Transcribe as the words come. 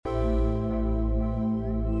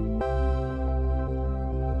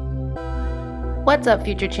What's up,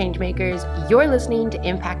 future changemakers? You're listening to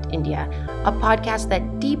Impact India, a podcast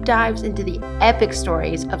that deep dives into the epic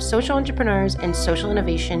stories of social entrepreneurs and social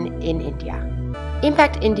innovation in India.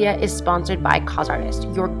 Impact India is sponsored by Cause Artist,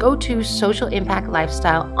 your go-to social impact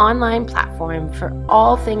lifestyle online platform for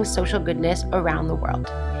all things social goodness around the world.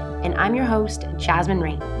 And I'm your host, Jasmine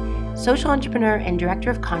Rain, social entrepreneur and director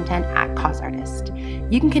of content at Cause Artist.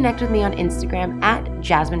 You can connect with me on Instagram at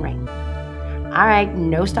Jasmine Rain. All right,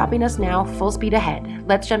 no stopping us now, full speed ahead.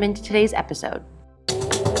 Let's jump into today's episode.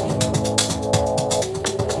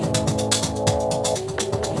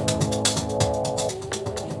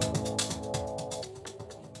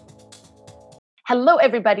 Hello,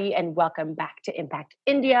 everybody, and welcome back to Impact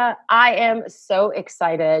India. I am so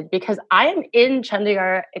excited because I am in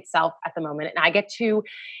Chandigarh itself at the moment, and I get to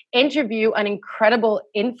interview an incredible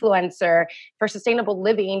influencer for sustainable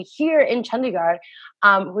living here in Chandigarh,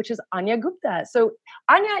 which is Anya Gupta. So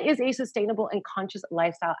Anya is a sustainable and conscious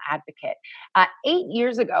lifestyle advocate. 8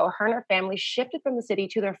 years ago, her and her family shifted from the city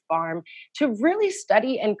to their farm to really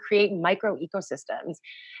study and create micro ecosystems.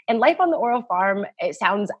 And life on the Oro farm, it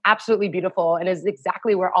sounds absolutely beautiful and is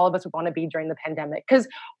exactly where all of us would want to be during the pandemic, because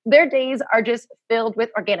their days are just filled with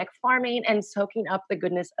organic farming and soaking up the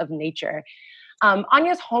goodness of nature.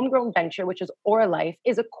 Anya's homegrown venture, which is Ora Life,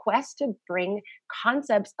 is a quest to bring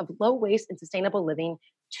concepts of low waste and sustainable living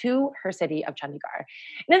to her city of Chandigarh.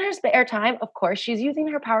 And in her spare time, of course, she's using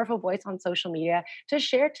her powerful voice on social media to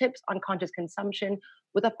share tips on conscious consumption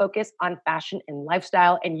with a focus on fashion and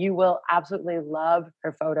lifestyle. And you will absolutely love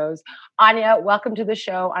her photos. Anya, welcome to the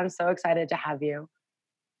show. I'm so excited to have you.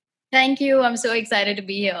 Thank you. I'm so excited to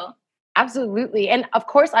be here. Absolutely. And of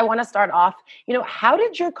course, I want to start off, how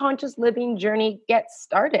did your conscious living journey get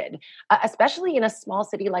started, especially in a small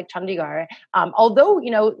city like Chandigarh? Although,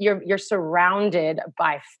 you're surrounded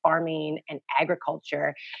by farming and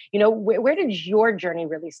agriculture, where did your journey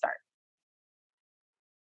really start?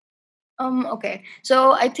 Okay.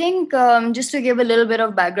 So I think just to give a little bit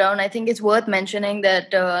of background, I think it's worth mentioning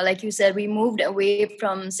that, like you said, we moved away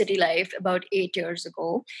from city life about 8 years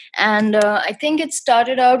ago. And I think it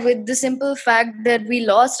started out with the simple fact that we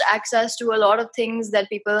lost access to a lot of things that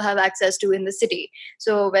people have access to in the city.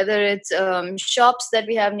 So whether it's shops that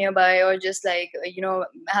we have nearby, or just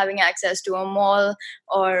having access to a mall,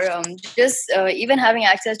 or just even having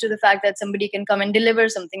access to the fact that somebody can come and deliver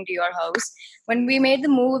something to your house. When we made the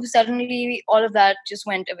move, suddenly all of that just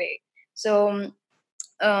went away. So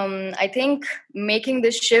I think making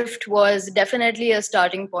this shift was definitely a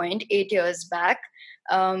starting point 8 years back,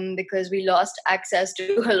 because we lost access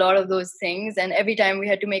to a lot of those things. And every time we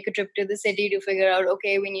had to make a trip to the city to figure out,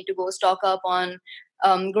 okay, we need to go stock up on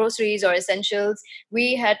groceries or essentials,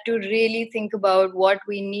 we had to really think about what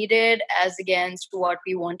we needed as against what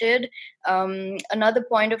we wanted. Another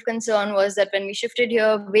point of concern was that when we shifted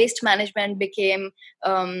here, waste management became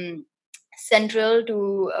central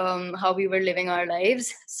to how we were living our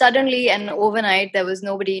lives. Suddenly and overnight, there was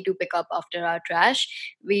nobody to pick up after our trash.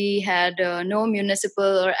 We had no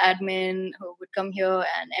municipal or admin who would come here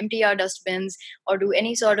and empty our dustbins or do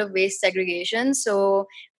any sort of waste segregation. So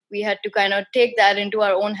we had to kind of take that into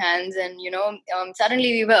our own hands, and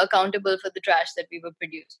suddenly we were accountable for the trash that we were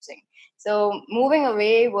producing. So moving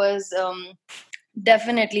away was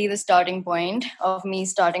definitely the starting point of me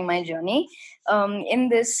starting my journey in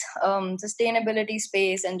this sustainability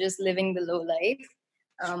space and just living the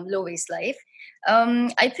low waste life.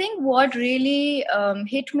 I think what really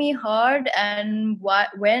hit me hard, and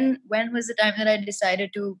when was the time that I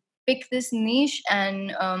decided to pick this niche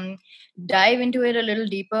and dive into it a little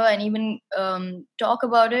deeper, and even talk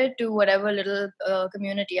about it to whatever little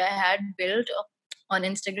community I had built on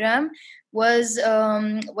Instagram, was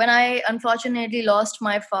when I unfortunately lost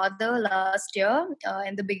my father last year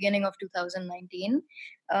in the beginning of 2019.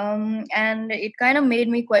 And it kind of made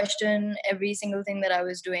me question every single thing that I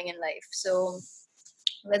was doing in life. So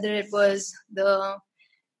whether it was the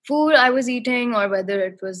food I was eating, or whether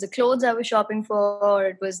it was the clothes I was shopping for, or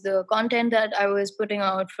it was the content that I was putting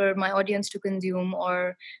out for my audience to consume,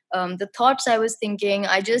 or the thoughts I was thinking,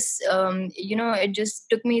 I just, it just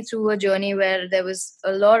took me through a journey where there was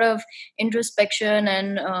a lot of introspection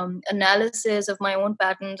and analysis of my own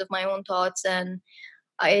patterns, of my own thoughts. And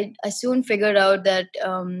I soon figured out that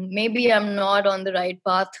maybe I'm not on the right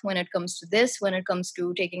path when it comes to this, when it comes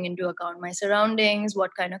to taking into account my surroundings,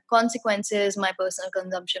 what kind of consequences my personal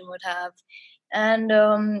consumption would have. And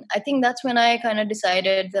I think that's when I kind of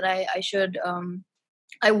decided that I should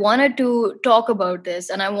I wanted to talk about this,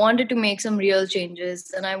 and I wanted to make some real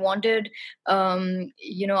changes, and I wanted,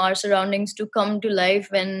 our surroundings to come to life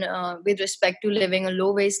when, with respect to living a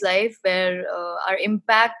low waste life, where our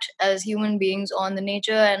impact as human beings on the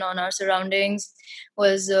nature and on our surroundings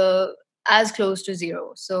was as close to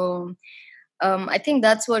zero. So I think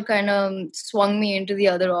that's what kind of swung me into the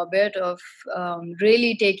other orbit of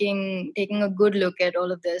really taking a good look at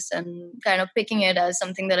all of this and kind of picking it as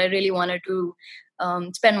something that I really wanted to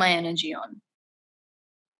spend my energy on.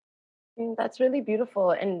 That's really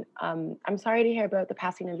beautiful, and I'm sorry to hear about the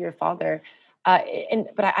passing of your father.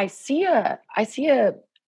 But I see a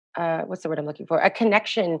what's the word I'm looking for? A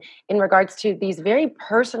connection in regards to these very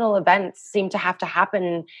personal events seem to have to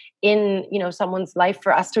happen in, someone's life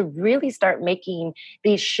for us to really start making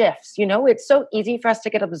these shifts. It's so easy for us to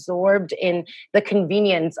get absorbed in the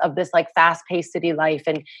convenience of this like fast-paced city life,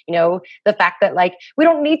 and the fact that like we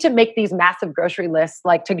don't need to make these massive grocery lists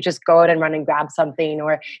like to just go out and run and grab something,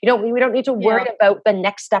 or we don't need to worry Yeah. about the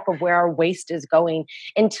next step of where our waste is going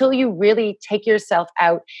until you really take yourself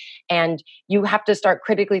out, and you have to start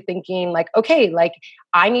critically thinking like, okay, like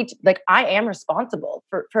I need to, like I am responsible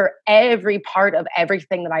for every part of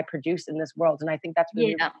everything that I produce in this world. And I think that's really,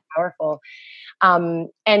 really Yeah. powerful.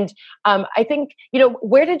 I think,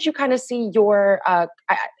 where did you kind of see your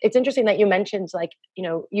it's interesting that you mentioned like,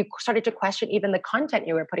 you started to question even the content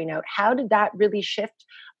you were putting out. How did that really shift?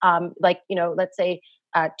 Let's say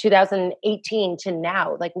 2018 to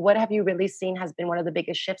now, like what have you really seen has been one of the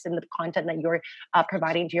biggest shifts in the content that you're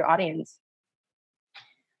providing to your audience?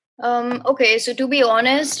 Okay, so to be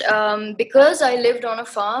honest, because I lived on a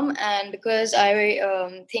farm and because I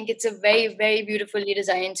think it's a very, very beautifully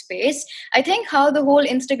designed space, I think how the whole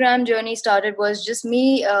Instagram journey started was just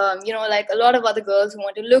me, like a lot of other girls who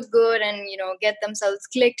want to look good and, get themselves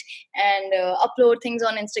clicked and upload things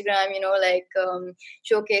on Instagram,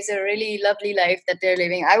 showcase a really lovely life that they're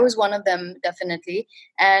living. I was one of them, definitely.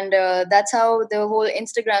 And that's how the whole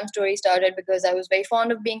Instagram story started, because I was very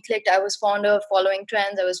fond of being clicked. I was fond of following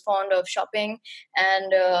trends. I was fond of shopping,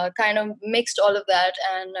 and kind of mixed all of that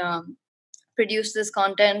and produce this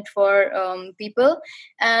content for people.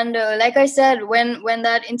 And like I said, when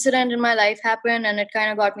that incident in my life happened, and it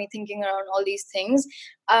kind of got me thinking around all these things,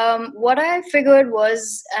 what I figured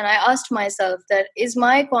was, and I asked myself, that is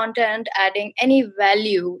my content adding any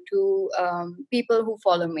value to people who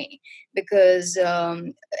follow me? Because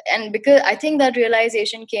I think that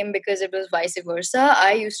realization came because it was vice versa.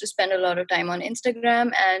 I used to spend a lot of time on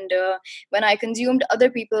Instagram, and when I consumed other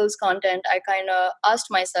people's content, I kind of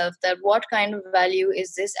asked myself that what kind of value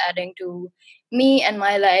is this adding to me and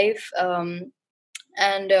my life?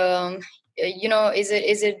 And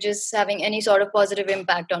is it just having any sort of positive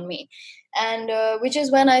impact on me? And which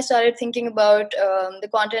is when I started thinking about the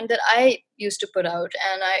content that I used to put out,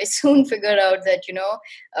 and I soon figured out that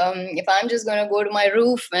if I'm just going to go to my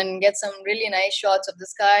roof and get some really nice shots of the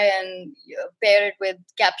sky and pair it with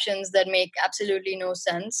captions that make absolutely no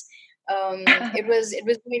sense, it was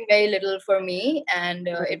doing very little for me, and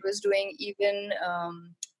it was doing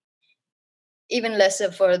even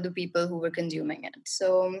lesser for the people who were consuming it.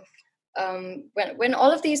 So when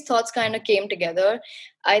all of these thoughts kind of came together,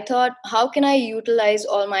 I thought, how can I utilize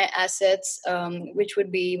all my assets, which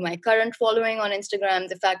would be my current following on Instagram,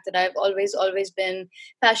 the fact that I've always been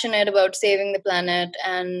passionate about saving the planet,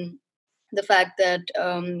 and the fact that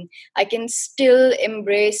I can still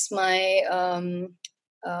embrace my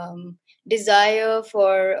desire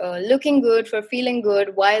for looking good, for feeling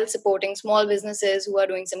good, while supporting small businesses who are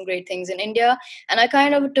doing some great things in India. And I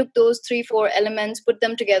kind of took those 3-4 elements, put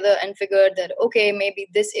them together, and figured that, okay, maybe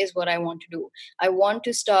this is what I want to do. I want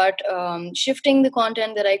to start shifting the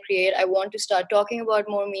content that I create. I want to start talking about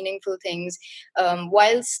more meaningful things,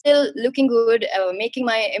 while still looking good, making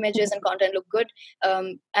my images and content look good,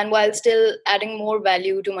 and while still adding more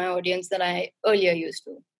value to my audience than I earlier used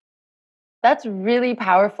to. That's really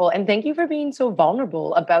powerful. And thank you for being so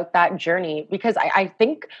vulnerable about that journey, because I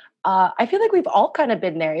think, I feel like we've all kind of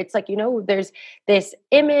been there. It's like, there's this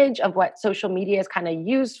image of what social media is kind of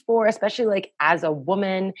used for, especially like as a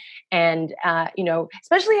woman, and,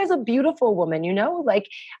 especially as a beautiful woman, like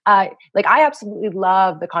I absolutely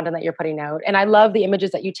love the content that you're putting out. And I love the images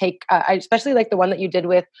that you take. I especially like the one that you did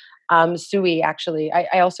with Sui, actually.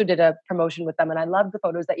 I also did a promotion with them, and I love the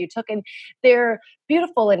photos that you took. And they're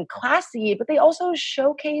beautiful and classy, but they also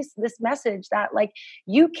showcase this message that like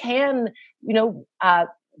you can, you know, uh,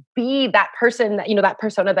 be that person that, that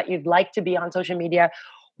persona that you'd like to be on social media,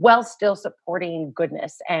 while still supporting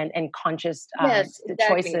goodness and conscious Yes,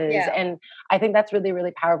 exactly. choices. Yeah. And I think that's really,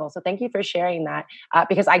 really powerful. So thank you for sharing that,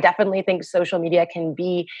 because I definitely think social media can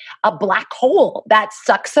be a black hole that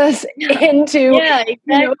sucks us into, Yeah, you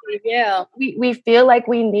know, exactly. Yeah. we feel like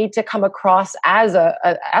we need to come across as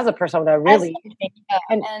a persona, As really. something, yeah.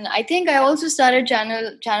 And And I think I also started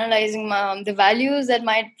channelizing the values that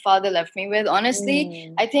my father left me with. Honestly,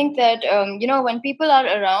 mm, I think that when people are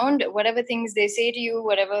around, whatever things they say to you,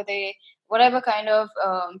 whatever kind of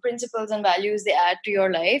principles and values they add to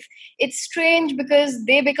your life, it's strange because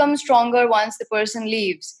they become stronger once the person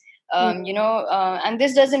leaves. mm, And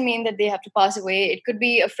this doesn't mean that they have to pass away. It could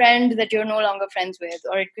be a friend that you're no longer friends with,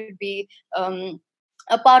 or it could be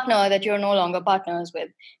a partner that you're no longer partners with.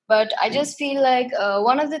 But I just feel like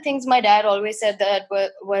one of the things my dad always said that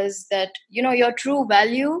was that your true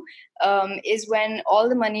value is when all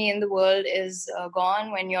the money in the world is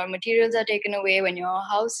gone, when your materials are taken away, when your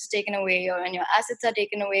house is taken away, or when your assets are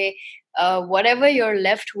taken away. Whatever you're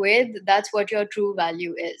left with, that's what your true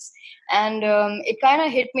value is. And it kind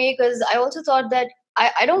of hit me because I also thought that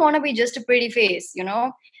I don't want to be just a pretty face,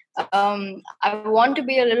 I want to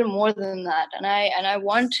be a little more than that, and I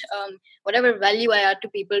want whatever value I add to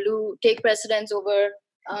people to take precedence over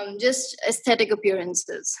just aesthetic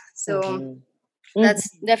appearances. So mhm, that's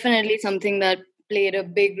mhm. definitely something that played a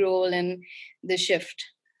big role in the shift.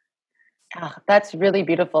 Ah, that's really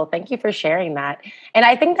beautiful. Thank you for sharing that. And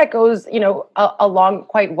I think that goes, along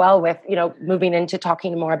quite well with, moving into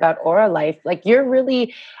talking more about Aura Life. Like you're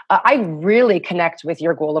really, I really connect with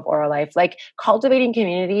your goal of Aura Life, like cultivating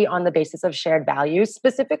community on the basis of shared values,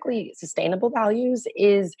 specifically sustainable values,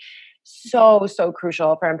 is so, so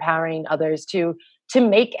crucial for empowering others to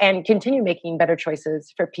make and continue making better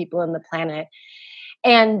choices for people and the planet.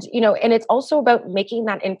 And and it's also about making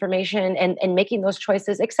that information and making those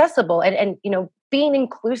choices accessible, and being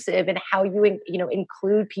inclusive in how you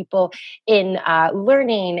include people in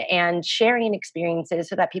learning and sharing experiences,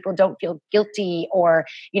 so that people don't feel guilty or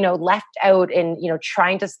left out in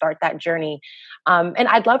trying to start that journey. And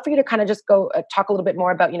I'd love for you to kind of just go talk a little bit more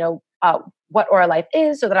about what Aura Life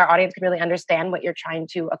is, so that our audience can really understand what you're trying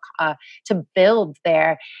to build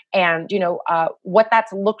there, and what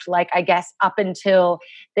that's looked like, I guess, up until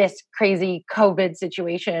this crazy COVID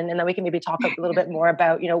situation. And then we can maybe talk a little bit more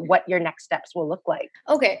about what your next steps will look like.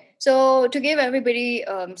 Okay, so to give everybody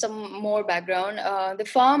some more background, the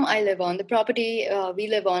farm I live on, the property we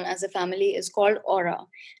live on as a family is called Aura.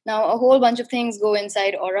 Now, a whole bunch of things go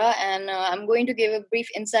inside Aura, and I'm going to give a brief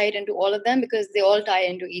insight into all of them because they all tie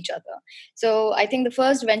into each other. So, I think the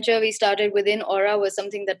first venture we started within Aura was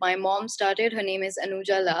something that my mom started. Her name is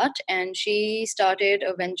Anuja Lat, and she started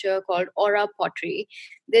a venture called Aura Pottery.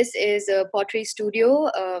 This is a pottery studio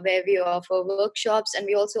where we offer workshops and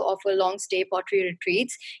we also offer long stay pottery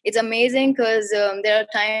retreats. It's amazing because there are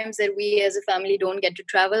times that we as a family don't get to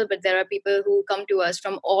travel, but there are people who come to us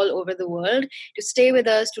from all over the world to stay with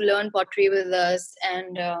us, to learn pottery with us,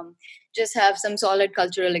 and just have some solid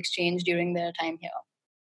cultural exchange during their time here.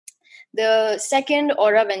 The second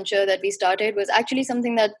Aura venture that we started was actually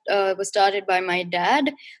something that was started by my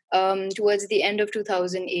dad towards the end of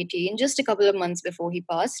 2018, just a couple of months before he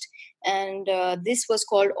passed. And this was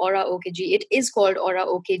called Aura OKG. It is called Aura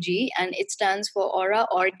OKG, and it stands for Aura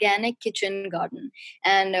Organic Kitchen Garden.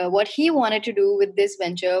 And what he wanted to do with this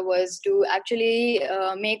venture was to actually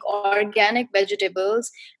make organic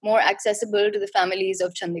vegetables more accessible to the families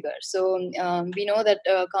of Chandigarh. So we know that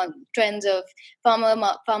trends of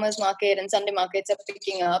farmers market and Sunday markets are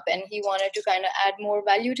picking up, and he wanted to kind of add more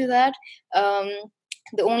value to that.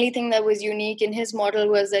 The only thing that was unique in his model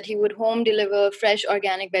was that he would home deliver fresh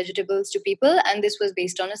organic vegetables to people, and this was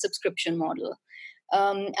based on a subscription model.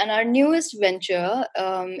 And our newest venture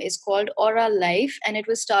is called Aura Life, and it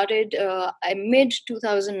was started mid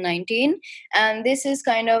 2019. And this is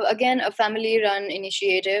kind of, again, a family run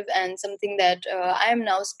initiative and something that I am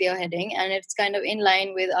now spearheading. And it's kind of in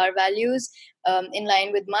line with our values, in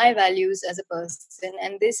line with my values as a person.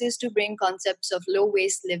 And this is to bring concepts of low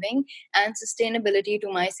waste living and sustainability to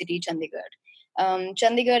my city, Chandigarh.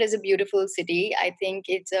 Chandigarh is a beautiful city. I think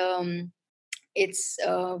it's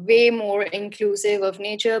way more inclusive of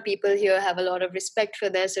nature. People here have a lot of respect for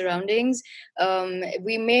their surroundings.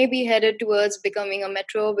 We may be headed towards becoming a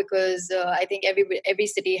metro because I think every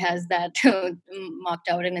city has that marked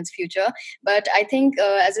out in its future. But I think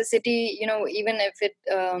as a city, even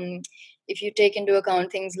if you take into account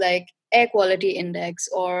things like air quality index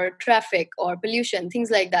or traffic or pollution,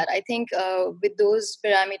 things like that. I think with those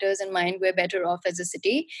parameters in mind, we're better off as a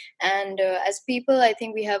city. And as people, I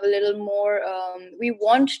think we have a little more, we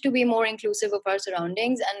want to be more inclusive of our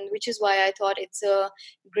surroundings, and which is why I thought it's a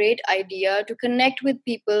great idea to connect with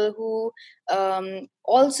people who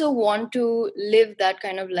also want to live that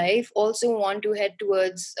kind of life, also want to head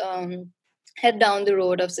towards head down the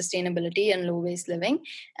road of sustainability and low waste living.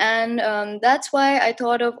 And that's why I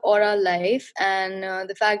thought of Aura Life, and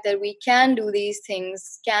the fact that we can do these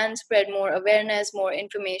things, can spread more awareness, more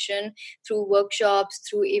information through workshops,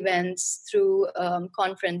 through events, through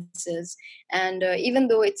conferences. And even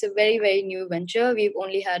though it's a very, very new venture, we've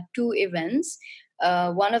only had 2 events.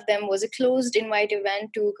 One of them was a closed invite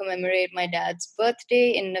event to commemorate my dad's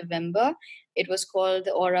birthday in November. It was called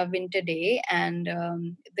the Aura Winter Day, and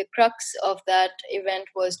the crux of that event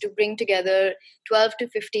was to bring together 12 to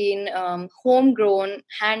 15 homegrown,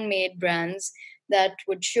 handmade brands that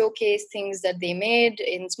would showcase things that they made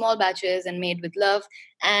in small batches and made with love,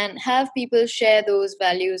 and have people share those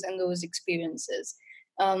values and those experiences.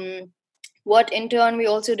 What in turn we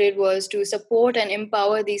also did was to support and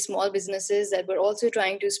empower these small businesses that were also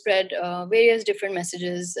trying to spread various different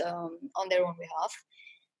messages on their own behalf.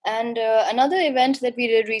 And another event that we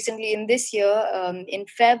did recently in this year, in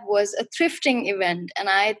Feb, was a thrifting event, and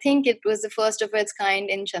I think it was the first of its kind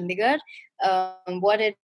in Chandigarh. What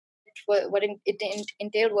it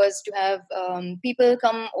entailed was to have people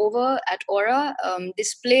come over at Aura,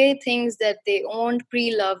 display things that they owned,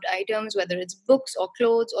 pre-loved items, whether it's books or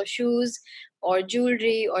clothes or shoes or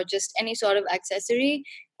jewelry or just any sort of accessory.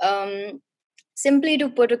 Simply to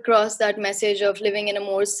put across that message of living in a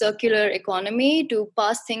more circular economy, to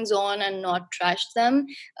pass things on and not trash them.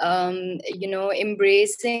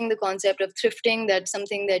 Embracing the concept of thrifting, that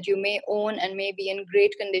something that you may own and may be in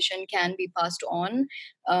great condition can be passed on,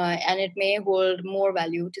 and it may hold more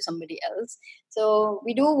value to somebody else. So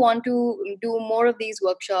we do want to do more of these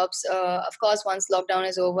workshops. Of course, once lockdown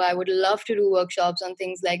is over, I would love to do workshops on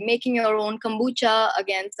things like making your own kombucha,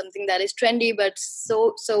 again, something that is trendy but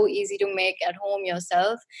so easy to make at home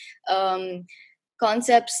yourself.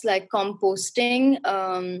 Concepts like composting,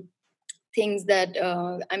 things that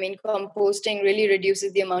composting really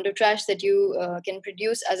reduces the amount of trash that you can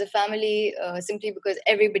produce as a family, simply because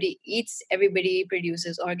everybody eats, everybody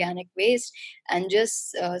produces organic waste. And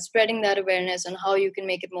just spreading that awareness on how you can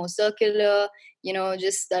make it more circular,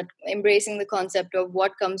 just that embracing the concept of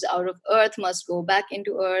what comes out of earth must go back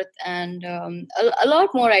into earth, and a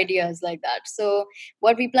lot more ideas like that. So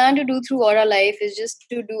what we plan to do through Aura Life is just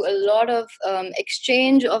to do a lot of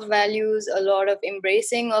exchange of values, a lot of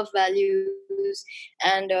embracing of values,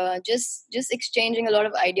 and just exchanging a lot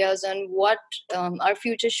of ideas on what our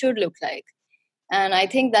future should look like. And I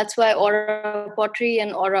think that's why Aura Pottery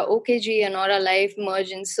and Aura OKG and Aura Life merge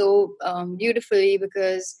in so beautifully,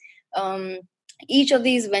 because each of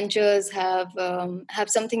these ventures have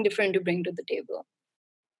something different to bring to the table.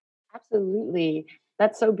 Absolutely.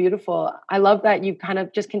 That's so beautiful. I love that you kind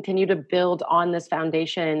of just continue to build on this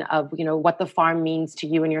foundation of, what the farm means to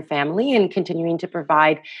you and your family, and continuing to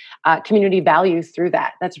provide community value through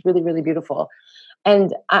that. That's really, really beautiful.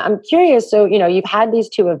 And I'm curious. So, you've had these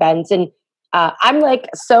 2 events, and I'm like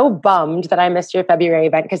so bummed that I missed your February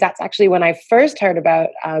event, because that's actually when I first heard about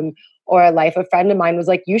Aura Life. A friend of mine was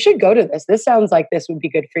like, "You should go to this. This sounds like this would be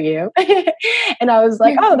good for you." And I was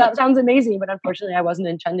like, "Oh, that sounds amazing." But unfortunately, I wasn't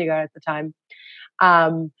in Chandigarh at the time.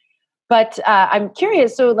 But I'm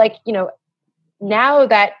curious. So, now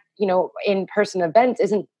that in-person events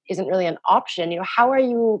isn't really an option, how are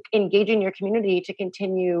you engaging your community to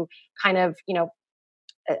continue kind of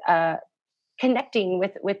connecting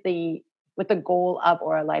with the goal of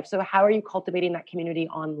Aura Life? So how are you cultivating that community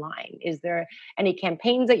online? Is there any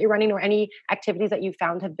campaigns that you're running, or any activities that you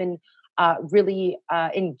found have been really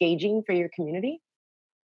engaging for your community?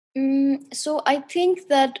 So I think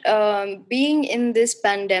that being in this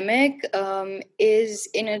pandemic is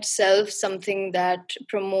in itself something that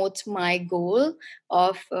promotes my goal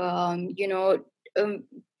of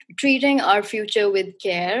treating our future with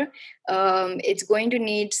care. It's going to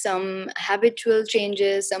need some habitual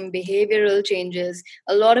changes, some behavioral changes.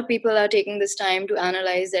 A lot of people are taking this time to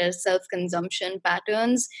analyze their self-consumption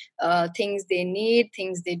patterns, things they need,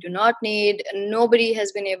 things they do not need. Nobody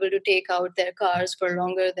has been able to take out their cars for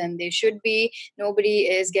longer than they should be. Nobody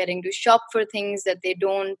is getting to shop for things that they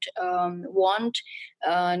don't want.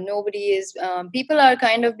 People are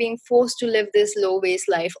kind of being forced to live this low waste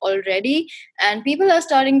life already, and people are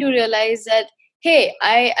starting to realize that, hey,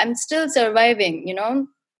 I am still surviving,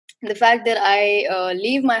 the fact that I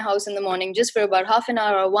leave my house in the morning just for about half an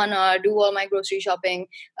hour or 1 hour, do all my grocery shopping,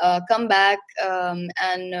 come back,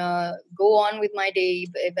 and go on with my day,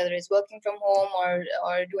 whether it's working from home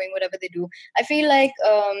or doing whatever they do. I feel like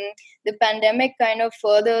the pandemic kind of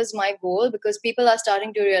furthers my goal, because people are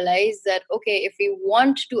starting to realize that, okay, if we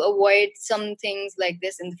want to avoid some things like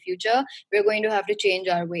this in the future, we're going to have to change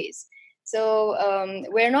our ways. So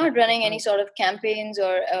we're not running any sort of campaigns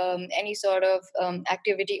or any sort of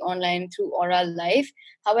activity online through Aura Life.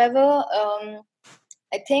 However,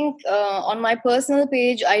 I think on my personal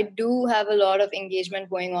page, I do have a lot of engagement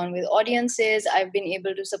going on with audiences. I've been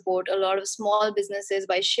able to support a lot of small businesses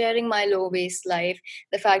by sharing my low waste life.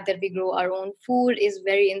 The fact that we grow our own food is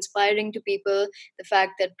very inspiring to people. The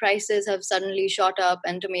fact that prices have suddenly shot up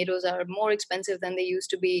and tomatoes are more expensive than they used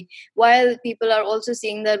to be, while people are also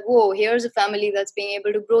seeing that, whoa, here's a family that's being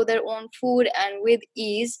able to grow their own food and with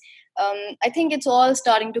ease. I think it's all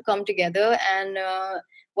starting to come together, and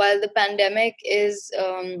while the pandemic is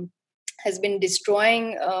has been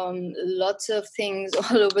destroying lots of things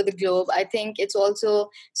all over the globe, I think it's also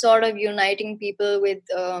sort of uniting people with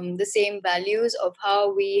the same values of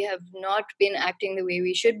how we have not been acting the way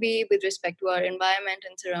we should be with respect to our environment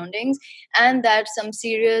and surroundings, and that some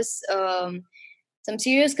serious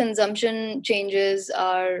consumption changes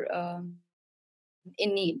are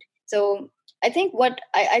in need. So I think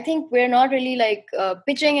we're not really like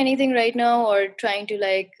pitching anything right now, or trying to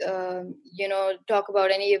like talk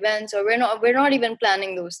about any events, or we're not even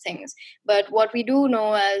planning those things. But what we do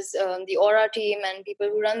know as the Aura team and people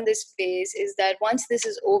who run this space is that once this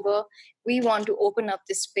is over, we want to open up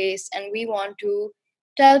this space, and we want to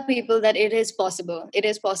tell people that it is possible. It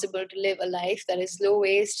is possible to live a life that is low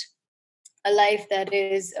waste, a life that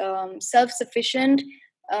is self-sufficient,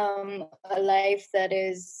 a life that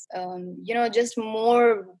is just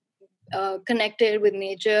more connected with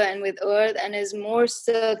nature and with earth, and is more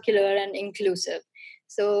circular and inclusive.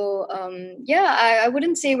 So I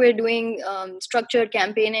wouldn't say we're doing structured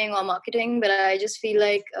campaigning or marketing, but I just feel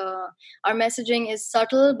like our messaging is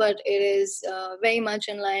subtle, but it is very much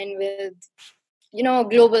in line with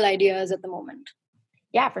global ideas at the moment.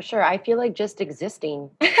 Yeah, for sure. I feel like just existing,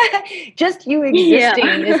 just you Yeah.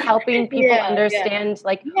 existing is helping people Yeah, yeah. understand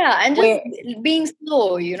like Yeah, and just where being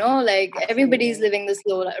slow, like everybody's absolutely. living the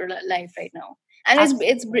slow life right now, and it's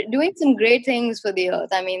Absolutely. doing some great things for the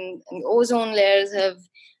earth. I mean, ozone layers have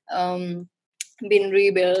been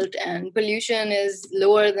rebuilt, and pollution is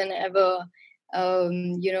lower than ever.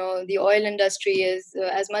 The oil industry is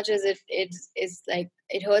as much as it's like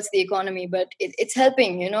it hurts the economy, but it's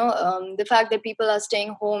helping. The fact that people are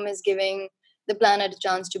staying home is giving the planet a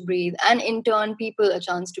chance to breathe, and in turn people a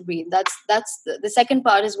chance to breathe. That's the second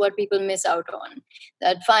part, is what people miss out on.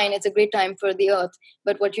 That fine, it's a great time for the earth,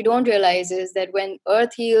 but what you don't realize is that when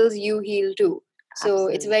earth heals, you heal too. So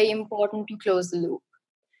it's very Absolutely. important to close the loop.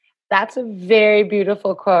 That's a very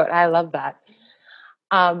beautiful quote. I love that.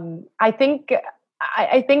 I think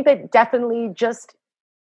I think that definitely just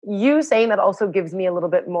you saying that also gives me a little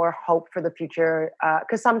bit more hope for the future.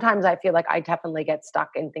 Because sometimes I feel like I definitely get stuck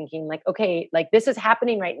in thinking like, okay, like this is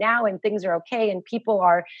happening right now and things are okay, and people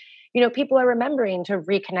are remembering to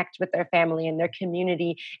reconnect with their family and their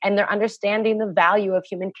community, and they're understanding the value of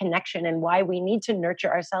human connection and why we need to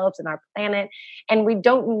nurture ourselves and our planet, and we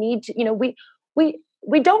don't need to,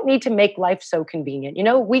 we don't need to make life so convenient.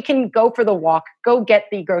 We can go for the walk, go get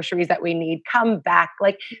the groceries that we need, come back,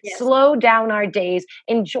 like Yes. slow down our days,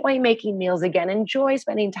 enjoy making meals again, enjoy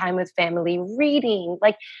spending time with family, reading,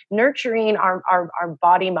 like nurturing our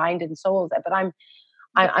body, mind, and souls. But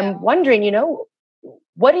Yeah. I'm wondering,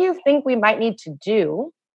 what do you think we might need to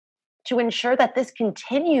do to ensure that this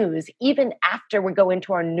continues even after we go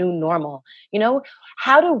into our new normal?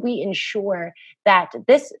 How do we ensure that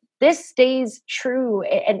this stays true,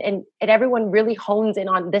 and everyone really hones in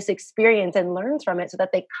on this experience and learns from it, so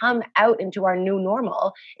that they come out into our new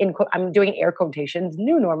normal, I'm doing air quotations,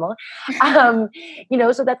 new normal, um,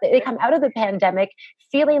 so that they come out of the pandemic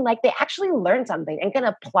feeling like they actually learned something and can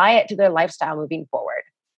apply it to their lifestyle moving forward?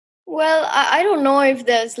 Well, I don't know if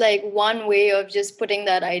there's like one way of just putting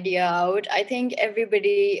that idea out. I think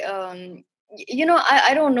everybody,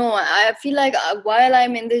 I don't know. I feel like while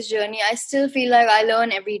I'm in this journey, I still feel like I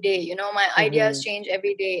learn every day. My ideas Hmm. change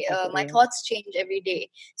every day. My Definitely. thoughts change every day.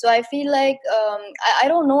 So I feel like I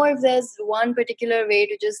don't know if there's one particular way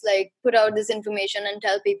to just like put out this information and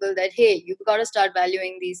tell people that, hey, you've got to start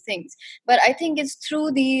valuing these things. But I think it's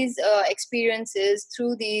through these experiences,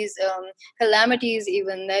 through these calamities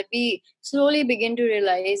even, that we slowly begin to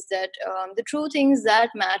realize that the true things that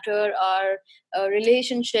matter are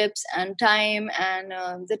relationships and time, and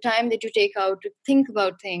the time that you take out to think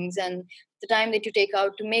about things, and the time that you take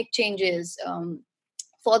out to make changes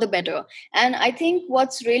for the better. And I think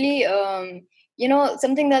what's really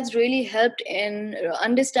something that's really helped in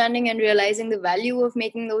understanding and realizing the value of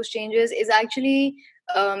making those changes is actually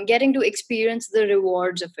getting to experience the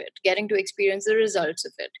rewards of it, getting to experience the results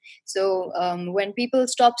of it. So when people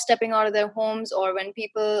stop stepping out of their homes, or when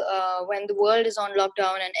the world is on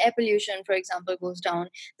lockdown and air pollution, for example, goes down,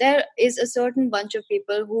 there is a certain bunch of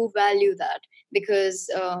people who value that. Because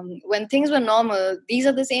when things were normal, these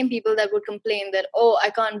are the same people that would complain that, oh, I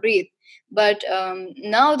can't breathe. But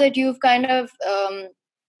now that you've kind of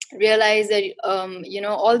realize that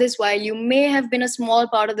all this while you may have been a small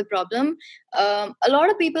part of the problem, a lot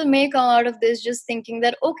of people may come out of this just thinking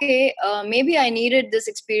that, okay, maybe I needed this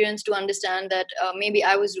experience to understand that maybe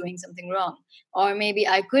I was doing something wrong, or maybe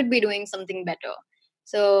I could be doing something better.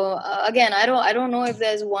 So again, I don't know if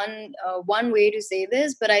there's one way to say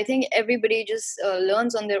this, but I think everybody just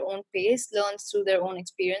learns on their own pace, learns through their own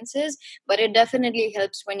experiences. But it definitely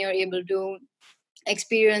helps when you're able to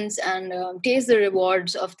experience and taste the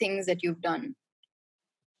rewards of things that you've done.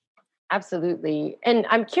 Absolutely. And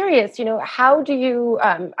I'm curious, how do you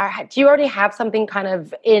already have something kind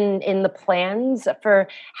of in the plans for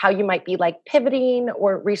how you might be like pivoting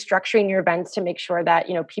or restructuring your events to make sure that,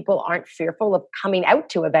 people aren't fearful of coming out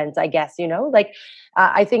to events, I guess, like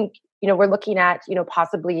I think, we're looking at,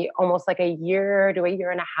 possibly almost like a year to a year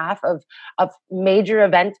and a half of major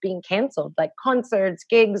events being canceled, like concerts,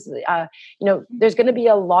 gigs. There's going to be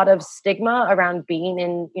a lot of stigma around being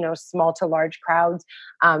in, small to large crowds.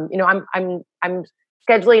 I'm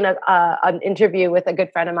scheduling an interview with a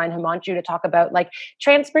good friend of mine, Himanshu, to talk about like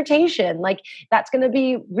transportation. Like that's going to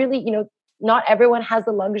be really, not everyone has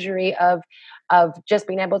the luxury of just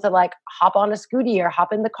being able to like hop on a scooty or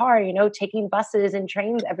hop in the car. Taking buses and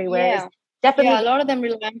trains everywhere is Yeah, definitely. yeah, a lot of them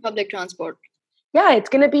rely on public transport. Yeah, it's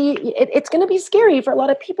going to be it's going to be scary for a lot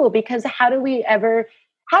of people, because how do we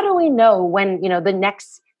know when, the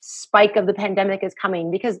next spike of the pandemic is coming?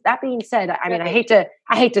 Because that being said, I mean, Right.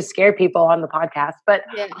 I hate to scare people on the podcast, but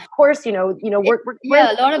Yeah. of course, we're in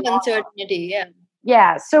Yeah, a lot of uncertainty. Yeah.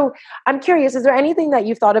 yeah. So I'm curious, is there anything that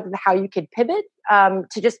you've thought of how you could pivot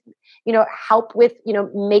to just, help with,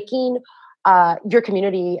 making your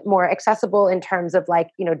community more accessible in terms of like,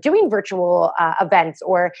 doing virtual events,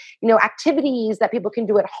 or, activities that people can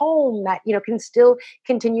do at home that, can still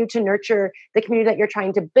continue to nurture the community that you're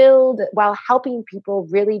trying to build while helping people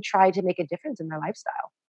really try to make a difference in their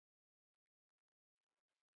lifestyle?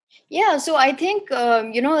 Yeah, so I think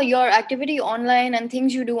your activity online and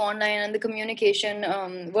things you do online and the communication,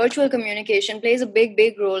 virtual communication plays a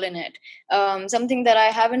big role in it. Something that I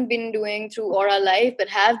haven't been doing through Aura Life, but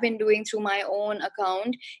have been doing through my own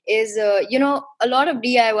account is a lot of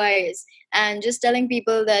DIYs, and just telling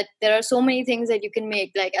people that there are so many things that you can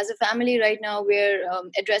make. Like as a family right now, we're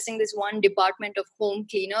addressing this one department of home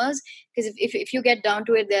cleaners, because if you get down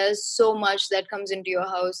to it, there's so much that comes into your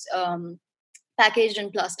house. Packaged in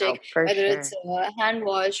Oh, plastic, for whether it's sure. a hand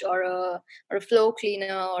wash or a floor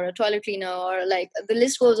cleaner or a toilet cleaner, or like the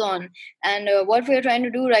list goes on. And what we're trying to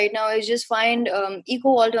do right now is just find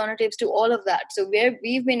eco alternatives to all of that. So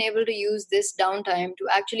we've been able to use this downtime to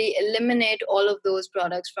actually eliminate all of those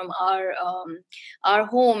products from our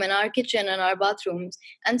home and our kitchen and our bathrooms,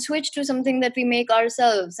 and switch to something that we make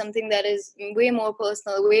ourselves, something that is way more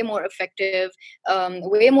personal, way more effective,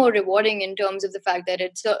 way more rewarding in terms of the fact that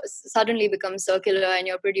it suddenly becomes circular and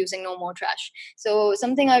you're producing no more trash. So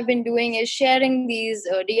something I've been doing is sharing these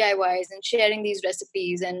DIYs and sharing these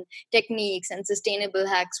recipes and techniques and sustainable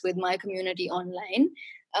hacks with my community online.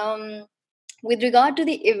 With regard to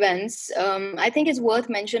the events, I think it's worth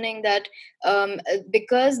mentioning that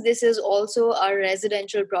because this is also our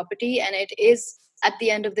residential property, and it is at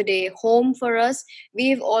the end of the day home for us,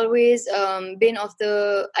 we've always been of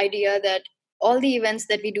the idea that all the events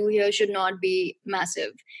that we do here should not be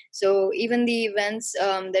massive. So even the events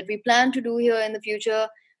that we plan to do here in the future,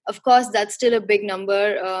 of course, that's still a big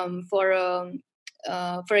number for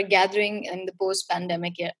a gathering in the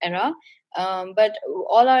post-pandemic era. But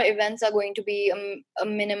all our events are going to be a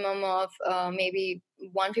minimum of maybe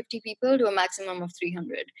 150 people to a maximum of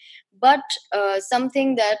 300. But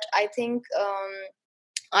something that I think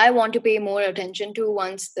I want to pay more attention to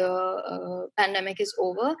once the pandemic is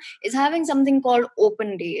over is having something called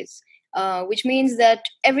open days. which means that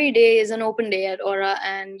every day is an open day at Aura,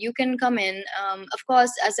 and you can come in. Of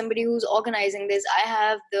course, as somebody who's organizing this, I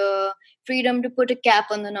have the freedom to put a cap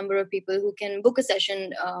on the number of people who can book a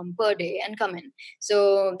session per day and come in.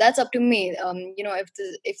 So that's up to me.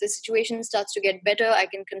 If the situation starts to get better, I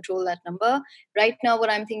can control that number. Right now,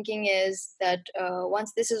 what I'm thinking is that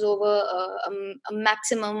once this is over, a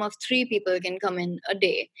maximum of 3 people can come in a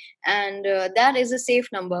day, and that is a safe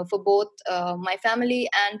number for both my family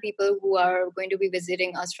and people who are going to be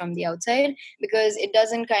visiting us from the outside, because it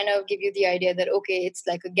doesn't kind of give you the idea that okay, it's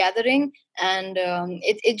like a gathering, and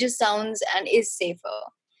it just sounds and is safer.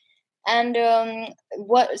 And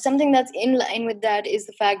what something that's in line with that is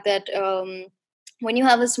the fact that when you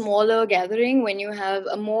have a smaller gathering, when you have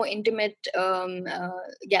a more intimate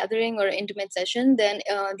gathering or intimate session, then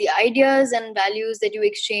the ideas and values that you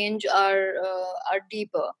exchange are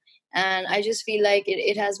deeper. And I just feel like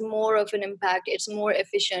it has more of an impact. It's more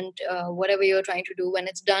efficient, whatever you're trying to do, when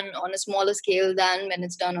it's done on a smaller scale than when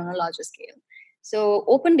it's done on a larger scale. So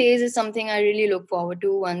open days is something I really look forward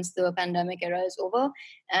to once the pandemic era is over.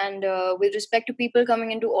 And with respect to people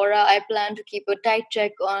coming into Aura, I plan to keep a tight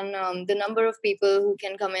check on the number of people who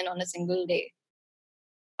can come in on a single day.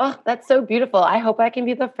 Oh, that's so beautiful. I hope I can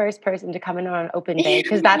be the first person to come in on an open day,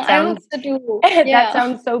 because that I hope sounds so too. that Yeah.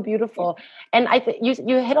 sounds so beautiful. And I think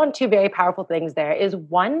you hit on two very powerful things there. Is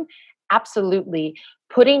one, absolutely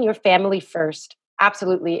putting your family first.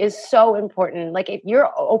 Absolutely is so important. Like if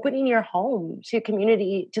you're opening your home to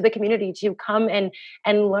the community to come and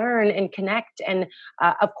learn and connect, and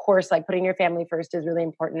of course, like putting your family first is really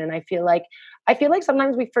important. And I feel like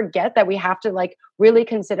sometimes we forget that we have to like really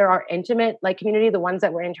consider our intimate like community, the ones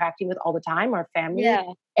that we're interacting with all the time, our family, Yeah.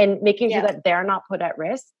 and making sure Yeah. that they're not put at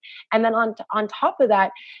risk. And then on top of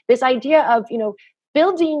that, this idea of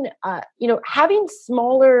building having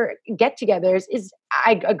smaller get-togethers is,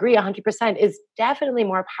 I agree 100%, is definitely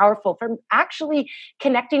more powerful from actually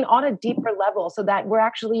connecting on a deeper level, so that we're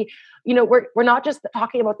actually we're not just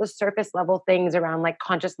talking about the surface level things around like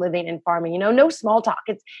conscious living and farming, no small talk.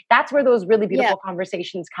 That's where those really Yeah. beautiful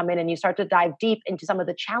conversations come in, and you start to dive deep into some of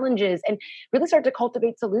the challenges and really start to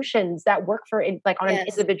cultivate solutions that work like on an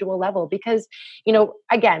Yes. individual level. Because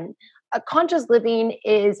again, a conscious living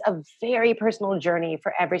is a very personal journey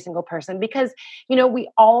for every single person, because we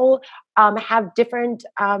all have different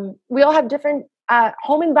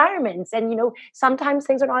home environments, and sometimes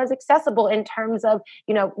things are not as accessible in terms of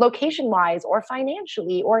location wise or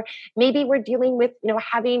financially, or maybe we're dealing with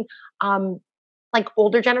having like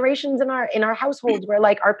older generations in our households, where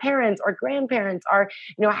like our parents or grandparents are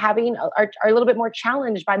having are a little bit more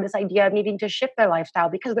challenged by this idea of needing to shift their lifestyle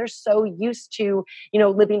because they're so used to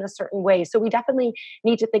living a certain way. So we definitely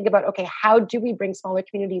need to think about, okay, how do we bring smaller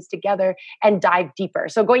communities together and dive deeper,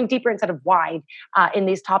 so going deeper instead of wide in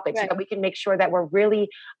these topics, so Right. that we can make sure that we're really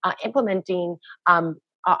implementing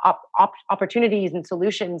opportunities and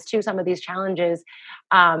solutions to some of these challenges,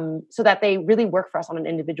 so that they really work for us on an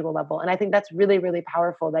individual level. And I think that's really, really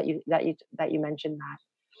powerful that you mentioned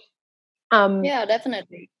that. Yeah,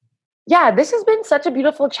 definitely. Yeah, this has been such a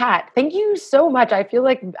beautiful chat. Thank you so much. I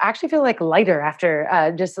actually feel like lighter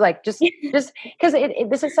after just because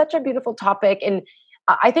this is such a beautiful topic. And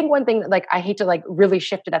I think one thing that, like, I hate to like really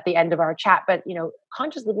shift it at the end of our chat, but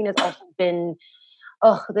conscious living has also been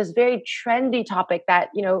this very trendy topic that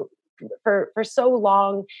for so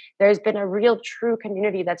long there's been a real true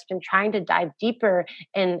community that's been trying to dive deeper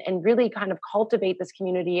and really kind of cultivate this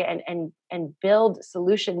community and build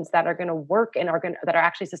solutions that are going to work and that are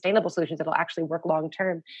actually sustainable solutions that will actually work long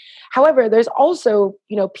term. However, there's also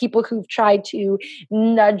people who've tried to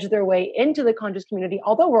nudge their way into the conscious community,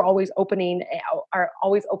 although we're always are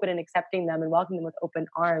always open and accepting them and welcoming them with open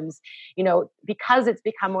arms, because it's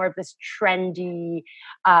become more of this trendy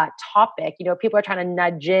topic. People are trying to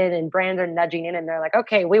nudge in, and brands are nudging in, and they're like,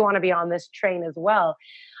 okay, we want to be on this train as well.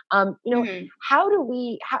 Mhm. How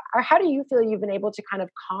do you feel you've been able to kind of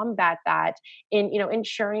combat that in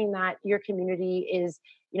ensuring that your community is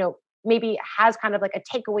maybe has kind of like a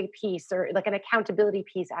takeaway piece or like an accountability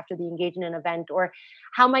piece after the engagement in an event, or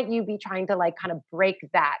how might you be trying to like kind of break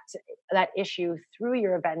that issue through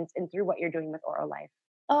your events and through what you're doing with Oral Life?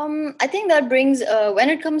 I think that brings, when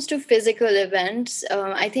it comes to physical events,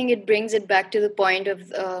 I think it brings it back to the point of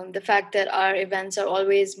the fact that our events are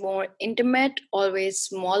always more intimate, always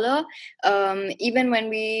smaller. Even when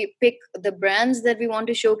we pick the brands that we want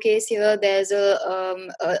to showcase here, there's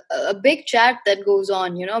a big chat that goes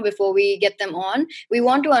on, before we get them on. We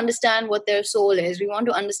want to understand what their soul is, we want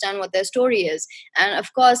to understand what their story is. And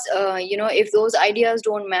of course, if those ideas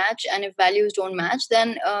don't match and if values don't match,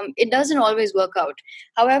 then it doesn't always work out.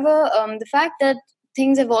 However, the fact that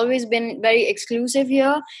things have always been very exclusive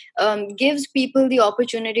here, gives people the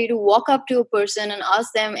opportunity to walk up to a person and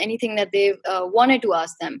ask them anything that they've wanted to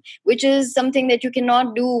ask them, which is something that you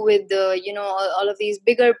cannot do with all of these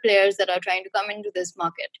bigger players that are trying to come into this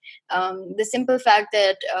market. The simple fact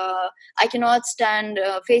that I cannot stand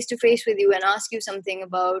face to face with you and ask you something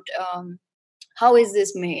about how is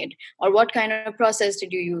this made, or what kind of process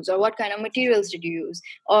did you use, or what kind of materials did you use,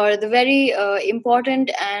 or the very important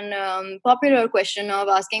and popular question of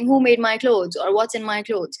asking who made my clothes or what's in my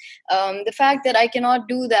clothes. The fact that I cannot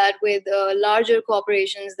do that with larger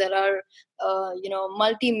corporations that are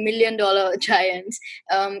multi-million dollar giants,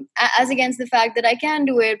 as against the fact that I can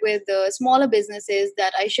do it with smaller businesses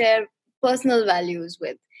that I share personal values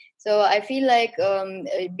with. So I feel like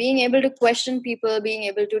being able to question people, being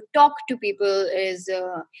able to talk to people is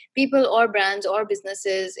people or brands or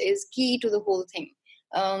businesses is key to the whole thing.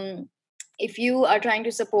 If you are trying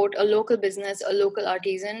to support a local business, a local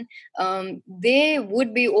artisan, they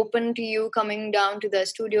would be open to you coming down to their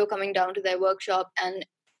studio, coming down to their workshop, and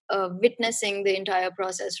witnessing the entire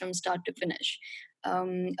process from start to finish.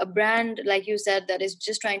 A brand, like you said, that is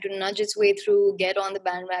just trying to nudge its way through, get on the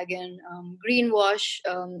bandwagon, greenwash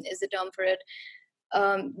is the term for it.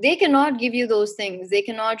 They cannot give you those things. They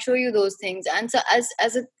cannot show you those things. And so,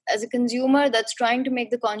 as a consumer that's trying to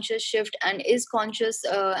make the conscious shift and is conscious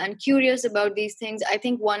and curious about these things, I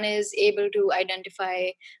think one is able to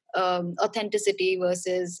identify authenticity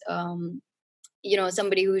versus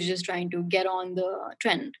somebody who's just trying to get on the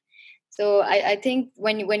trend. So I think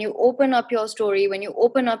when you open up your story, when you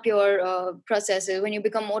open up your processes, when you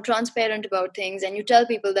become more transparent about things, and you tell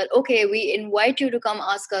people that, okay, we invite you to come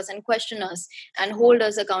ask us and question us and hold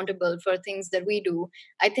us accountable for things that we do,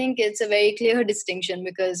 I think it's a very clear distinction,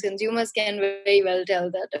 because consumers can very well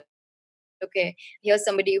tell that, okay, here's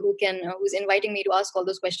somebody who's inviting me to ask all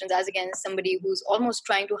those questions, as against somebody who's almost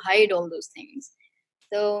trying to hide all those things.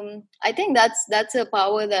 So I think that's a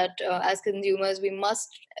power that as consumers we must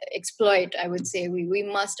exploit. I would say we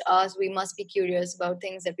must ask, we must be curious about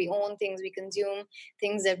things that we own, things we consume,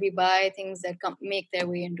 things that we buy, things that make their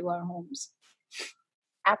way into our homes.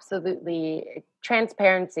 Absolutely.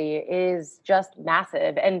 Transparency is just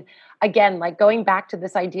massive. And again, like going back to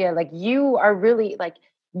this idea, like you are really like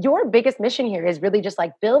your biggest mission here is really just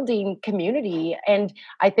like building community. And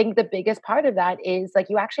I think the biggest part of that is like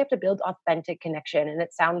you actually have to build authentic connection. And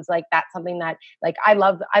it sounds like that's something that like I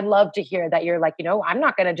love to hear that you're like, I'm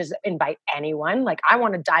not gonna just invite anyone. Like I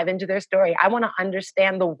want to dive into their story. I want to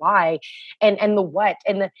understand the why and the what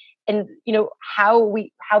and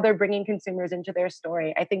how they're bringing consumers into their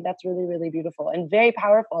story. I think that's really, really beautiful and very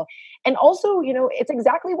powerful. And also, it's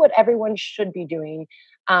exactly what everyone should be doing.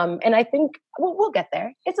 And I think we'll get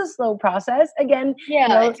there. It's a slow process. Again,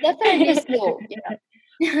 yeah, it's definitely slow.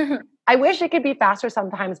 Yeah. I wish it could be faster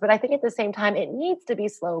sometimes, but I think at the same time, it needs to be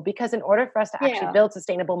slow, because in order for us to actually build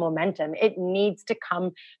sustainable momentum, it needs to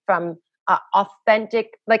come from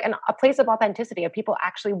authentic, like a place of authenticity, of people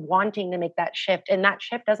actually wanting to make that shift. And that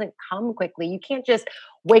shift doesn't come quickly. You can't just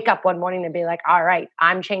wake up one morning and be like, all right,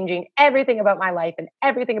 I'm changing everything about my life and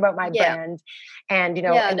everything about my brand, and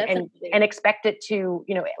and expect it to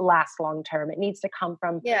last long term. It needs to come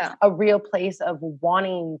from a real place of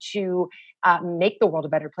wanting to make the world a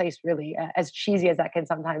better place, really, as cheesy as that can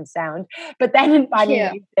sometimes sound, but then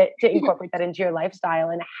finding ways to incorporate that into your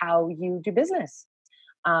lifestyle and how you do business.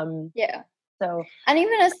 So, and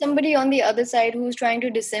even as somebody on the other side who's trying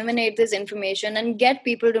to disseminate this information and get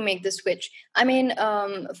people to make the switch, I mean,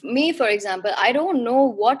 me, for example, I don't know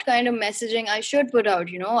what kind of messaging I should put out.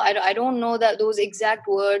 I don't know that those exact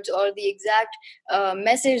words or the exact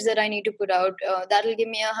message that I need to put out that'll give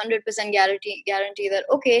me 100% guarantee that,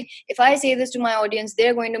 okay, if I say this to my audience,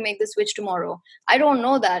 they're going to make the switch tomorrow. I don't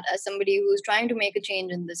know that as somebody who's trying to make a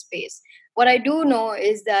change in this space. What I do know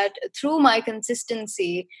is that through my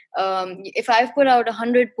consistency, if I've put out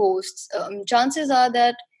 100 posts, chances are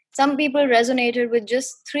that some people resonated with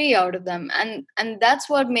just 3 out of them, and that's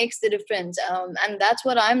what makes the difference. And that's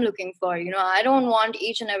what I'm looking for. I don't want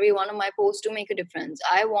each and every one of my posts to make a difference.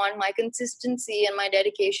 I want my consistency and my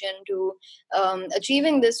dedication to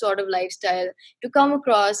achieving this sort of lifestyle to come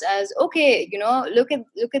across as, okay, look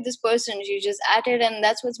at this person, she's just at it, and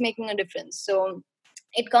that's what's making a difference. So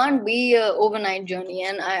it can't be an overnight journey,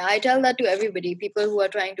 and I tell that to everybody, people who are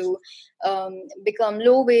trying to become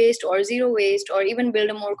low waste or zero waste or even build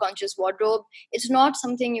a more conscious wardrobe. It's not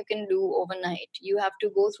something you can do overnight. You have to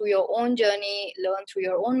go through your own journey, learn through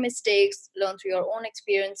your own mistakes, learn through your own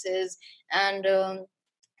experiences, and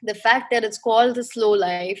the fact that it's called the slow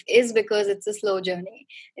life is because it's a slow journey.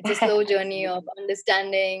 It's a slow journey of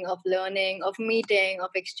understanding, of learning, of meeting, of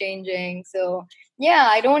exchanging. So yeah,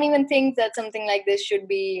 I don't even think that something like this should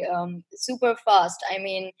be super fast. I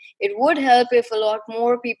mean, it would help if a lot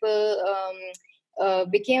more people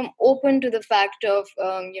became open to the fact of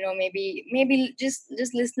maybe just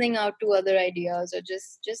listening out to other ideas, or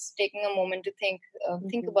just taking a moment to think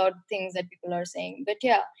about things that people are saying. But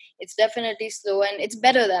yeah, it's definitely slow, and it's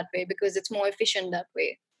better that way because it's more efficient that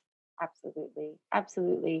way. Absolutely.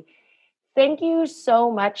 Absolutely. Thank you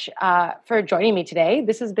so much for joining me today.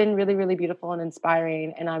 This has been really, really beautiful and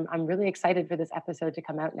inspiring. And I'm really excited for this episode to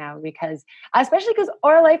come out now, because especially because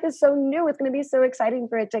Aura Life is so new. It's going to be so exciting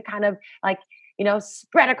for it to kind of like,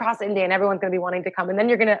 spread across India, and everyone's going to be wanting to come. And then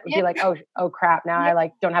you're going to be like, oh crap. Now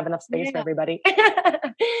I don't have enough space for everybody.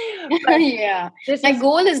 Yeah. My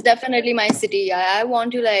goal is definitely my city. I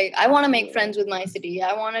want to make friends with my city.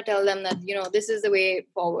 I want to tell them that, this is the way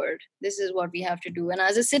forward. This is what we have to do. And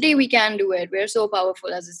as a city, we can do it. We're so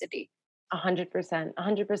powerful as a city. 100%.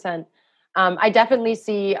 100%. I definitely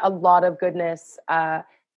see a lot of goodness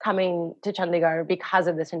coming to Chandigarh because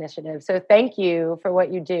of this initiative. So thank you for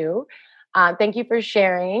what you do. Thank you for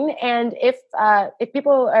sharing. And if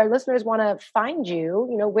people, our listeners, want to find you,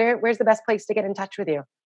 where's the best place to get in touch with you?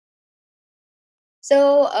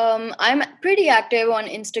 So I'm pretty active on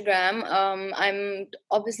Instagram. I'm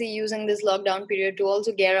obviously using this lockdown period to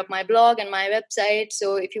also gear up my blog and my website.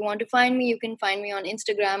 So if you want to find me, you can find me on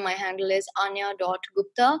Instagram. My handle is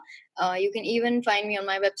anya.gupta. You can even find me on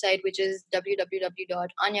my website, which is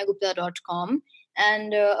www.anyagupta.com.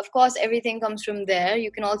 And of course, everything comes from there.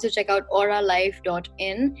 You can also check out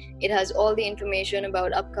auralife.in. It has all the information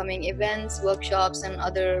about upcoming events, workshops, and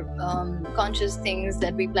other conscious things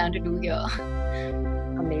that we plan to do here.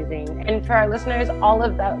 Amazing. And for our listeners, all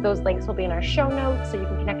of those links will be in our show notes, so you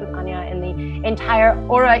can connect with Anya and the entire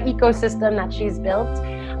Aura ecosystem that she's built.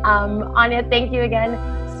 Anya, thank you again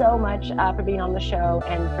so much for being on the show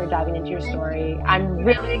and for diving into your story. I'm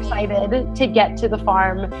really excited to get to the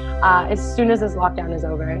farm as soon as this lockdown is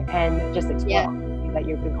over and just explore that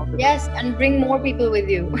you've been cultivating. Yes, and bring more people with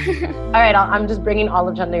you. All right, I'm just bringing all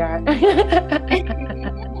of Chandigarh.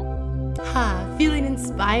 Feeling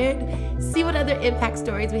inspired? See what other impact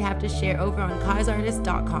stories we have to share over on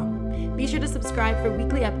causartist.com. Be sure to subscribe for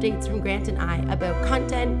weekly updates from Grant and I about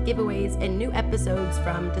content, giveaways, and new episodes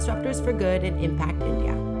from Disruptors for Good and Impact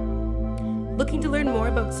India. Looking to learn more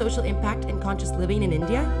about social impact and conscious living in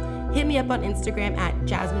India? Hit me up on Instagram at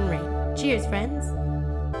Jasmine Rain. Cheers, friends!